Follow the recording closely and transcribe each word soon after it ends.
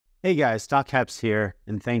Hey guys, Doc Heps here,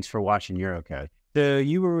 and thanks for watching UroCoach. So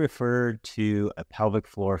you were referred to a pelvic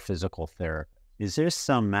floor physical therapist. Is there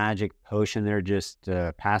some magic potion they're just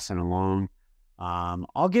passing along?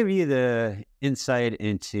 I'll give you the insight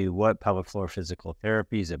into what pelvic floor physical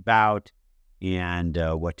therapy is about and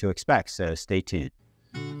what to expect. So stay tuned.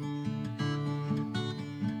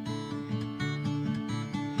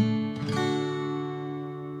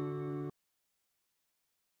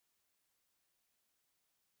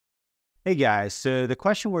 Hey guys, so the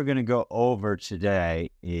question we're going to go over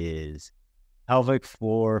today is pelvic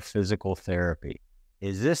floor physical therapy.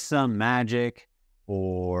 Is this some magic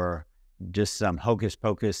or just some hocus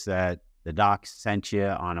pocus that the doc sent you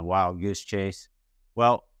on a wild goose chase?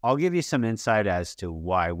 Well, I'll give you some insight as to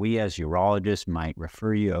why we as urologists might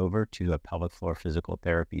refer you over to a pelvic floor physical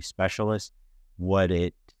therapy specialist, what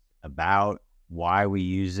it's about, why we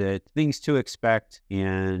use it, things to expect,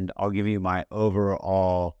 and I'll give you my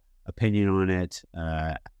overall opinion on it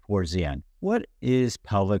towards the end. What is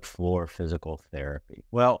pelvic floor physical therapy?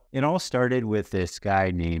 Well, it all started with this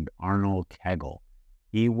guy named Arnold Kegel.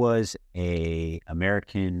 He was an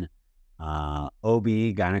American OB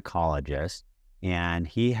gynecologist, and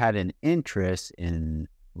he had an interest in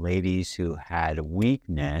ladies who had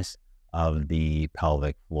weakness of the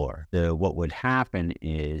pelvic floor. So what would happen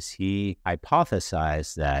is he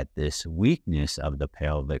hypothesized that this weakness of the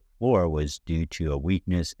pelvic floor was due to a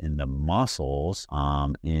weakness in the muscles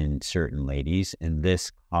in certain ladies, and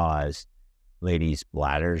this caused ladies'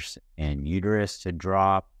 bladders and uterus to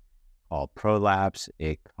drop, called prolapse.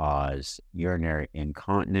 It caused urinary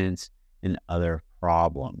incontinence and other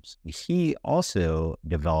problems. He also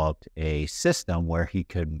developed a system where he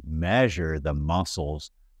could measure the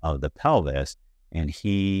muscles of the pelvis, and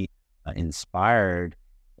he inspired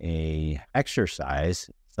a exercise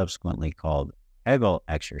subsequently called Kegel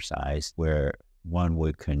exercise, where one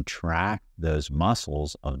would contract those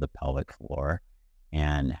muscles of the pelvic floor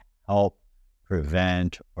and help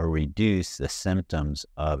prevent or reduce the symptoms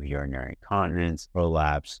of urinary incontinence,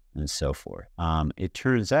 prolapse, and so forth. It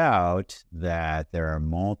turns out that there are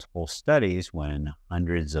multiple studies when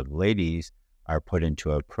hundreds of ladies are put into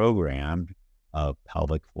a program of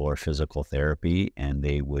pelvic floor physical therapy, and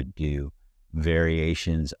they would do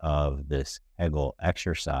variations of this Kegel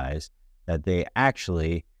exercise, that they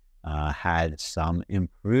actually had some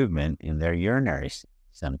improvement in their urinary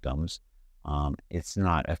symptoms. It's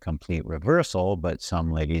not a complete reversal, but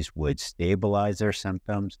some ladies would stabilize their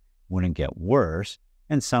symptoms, wouldn't get worse,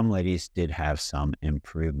 and some ladies did have some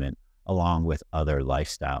improvement along with other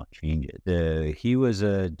lifestyle changes. He was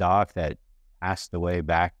a doc that passed away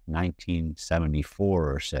back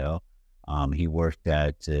 1974 or so. He worked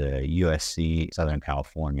at USC, Southern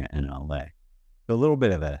California, in LA. So a little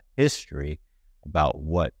bit of a history about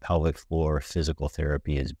what pelvic floor physical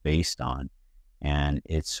therapy is based on. And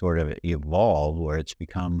it's sort of evolved where it's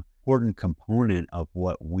become an important component of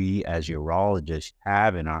what we as urologists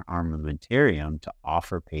have in our armamentarium to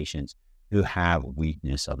offer patients who have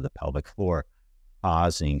weakness of the pelvic floor,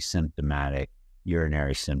 causing symptomatic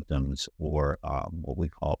urinary symptoms or what we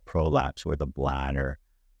call prolapse, where the bladder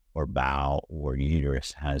or bowel or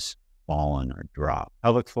uterus has fallen or dropped.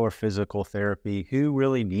 Pelvic floor physical therapy, who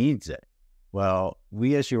really needs it? Well,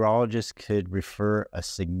 we as urologists could refer a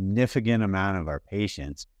significant amount of our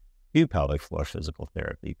patients to pelvic floor physical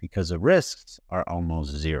therapy because the risks are almost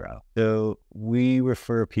zero. So we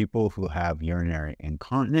refer people who have urinary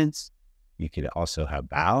incontinence. You could also have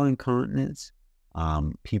bowel incontinence,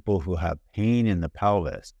 people who have pain in the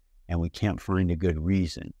pelvis, and we can't find a good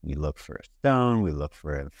reason. We look for a stone, we look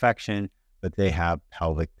for an infection, but they have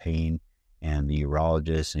pelvic pain, and the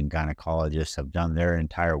urologists and gynecologists have done their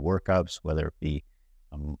entire workups, whether it be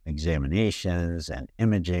examinations and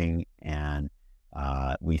imaging, and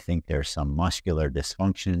we think there's some muscular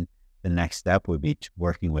dysfunction. The next step would be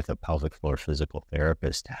working with a pelvic floor physical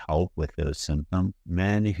therapist to help with those symptoms.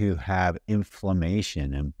 Men who have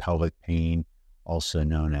inflammation and pelvic pain, also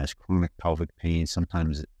known as chronic pelvic pain,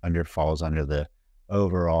 sometimes falls under the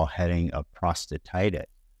overall heading of prostatitis.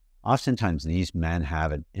 Oftentimes, these men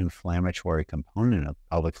have an inflammatory component of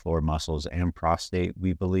pelvic floor muscles and prostate,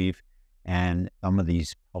 we believe, and some of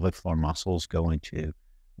these pelvic floor muscles go into,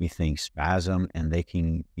 we think, spasm, and they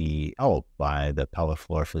can be helped by the pelvic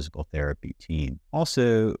floor physical therapy team.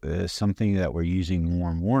 Also, something that we're using more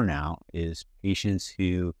and more now is patients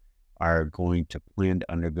who are going to plan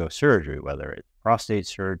to undergo surgery, whether it's prostate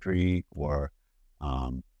surgery or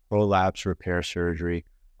prolapse repair surgery.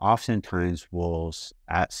 Oftentimes we'll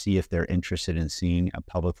see if they're interested in seeing a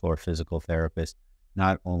pelvic floor physical therapist,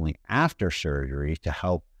 not only after surgery to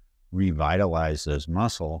help revitalize those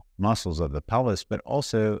muscles of the pelvis, but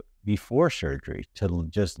also before surgery to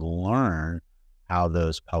just learn how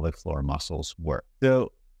those pelvic floor muscles work.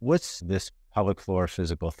 So what's this pelvic floor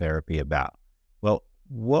physical therapy about? Well,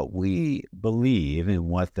 what we believe and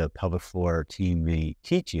what the pelvic floor team may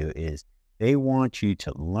teach you is they want you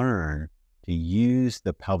to learn to use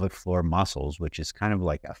the pelvic floor muscles, which is kind of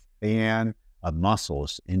like a fan of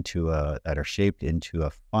muscles that are shaped into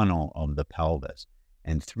a funnel of the pelvis.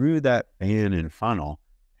 And through that fan and funnel,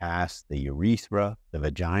 past the urethra, the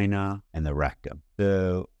vagina, and the rectum.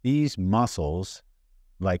 So these muscles,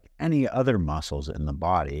 like any other muscles in the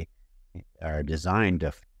body, are designed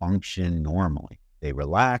to function normally. They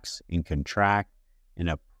relax and contract in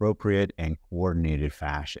appropriate and coordinated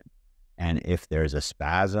fashion. And if there's a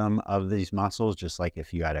spasm of these muscles, just like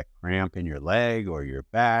if you had a cramp in your leg or your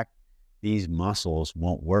back, these muscles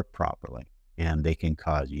won't work properly. And they can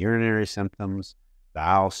cause urinary symptoms,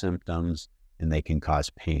 bowel symptoms, and they can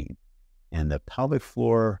cause pain. And the pelvic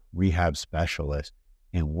floor rehab specialist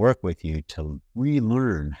can work with you to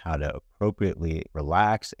relearn how to appropriately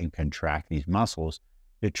relax and contract these muscles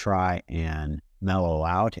to try and mellow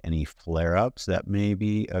out any flare-ups that may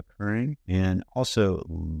be occurring, and also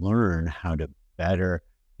learn how to better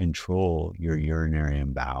control your urinary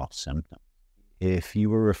and bowel symptoms. If you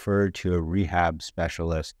were referred to a rehab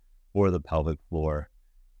specialist for the pelvic floor,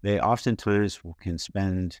 they oftentimes can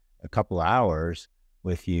spend a couple hours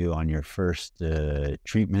with you on your first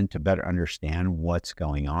treatment to better understand what's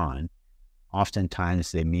going on.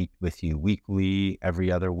 Oftentimes they meet with you weekly,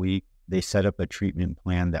 every other week. They set up a treatment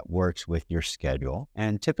plan that works with your schedule.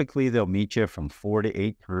 And typically they'll meet you from 4 to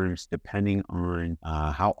 8 times, depending on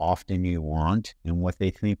how often you want and what they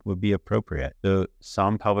think would be appropriate. So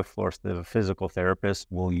some pelvic floor physical therapists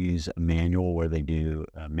will use a manual where they do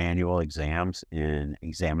manual exams and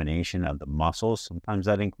examination of the muscles. Sometimes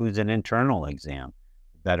that includes an internal exam.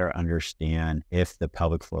 Better understand if the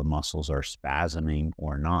pelvic floor muscles are spasming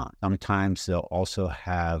or not. Sometimes they'll also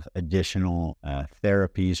have additional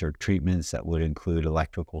therapies or treatments that would include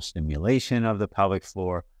electrical stimulation of the pelvic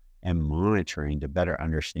floor and monitoring to better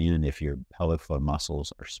understand if your pelvic floor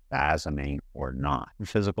muscles are spasming or not.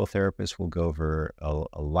 Physical therapists will go over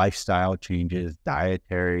a lifestyle changes,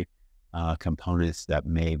 dietary components that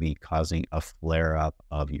may be causing a flare-up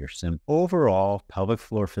of your symptoms. Overall, pelvic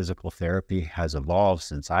floor physical therapy has evolved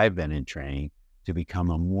since I've been in training to become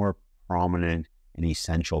a more prominent and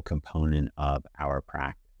essential component of our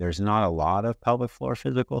practice. There's not a lot of pelvic floor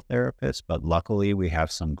physical therapists, but luckily we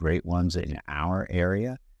have some great ones in our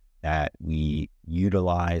area that we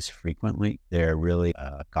utilize frequently. They're really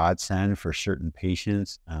a godsend for certain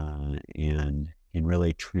patients and can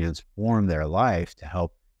really transform their life to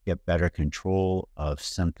help get better control of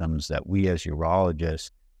symptoms that we as urologists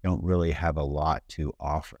don't really have a lot to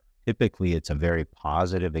offer. Typically, it's a very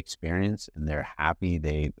positive experience and they're happy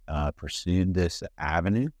they pursued this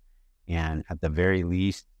avenue. And at the very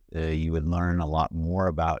least, you would learn a lot more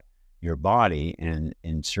about your body and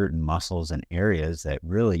in certain muscles and areas that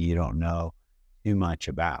really you don't know too much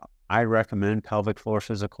about. I recommend pelvic floor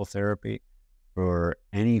physical therapy for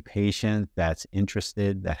any patient that's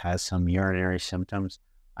interested, that has some urinary symptoms.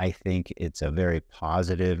 I think it's a very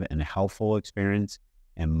positive and helpful experience,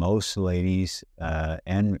 and most ladies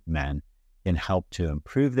and men can help to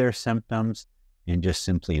improve their symptoms and just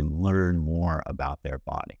simply learn more about their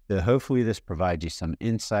body. So hopefully this provides you some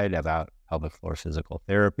insight about pelvic floor physical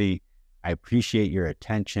therapy. I appreciate your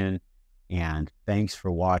attention and thanks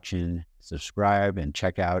for watching. Subscribe and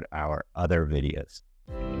check out our other videos.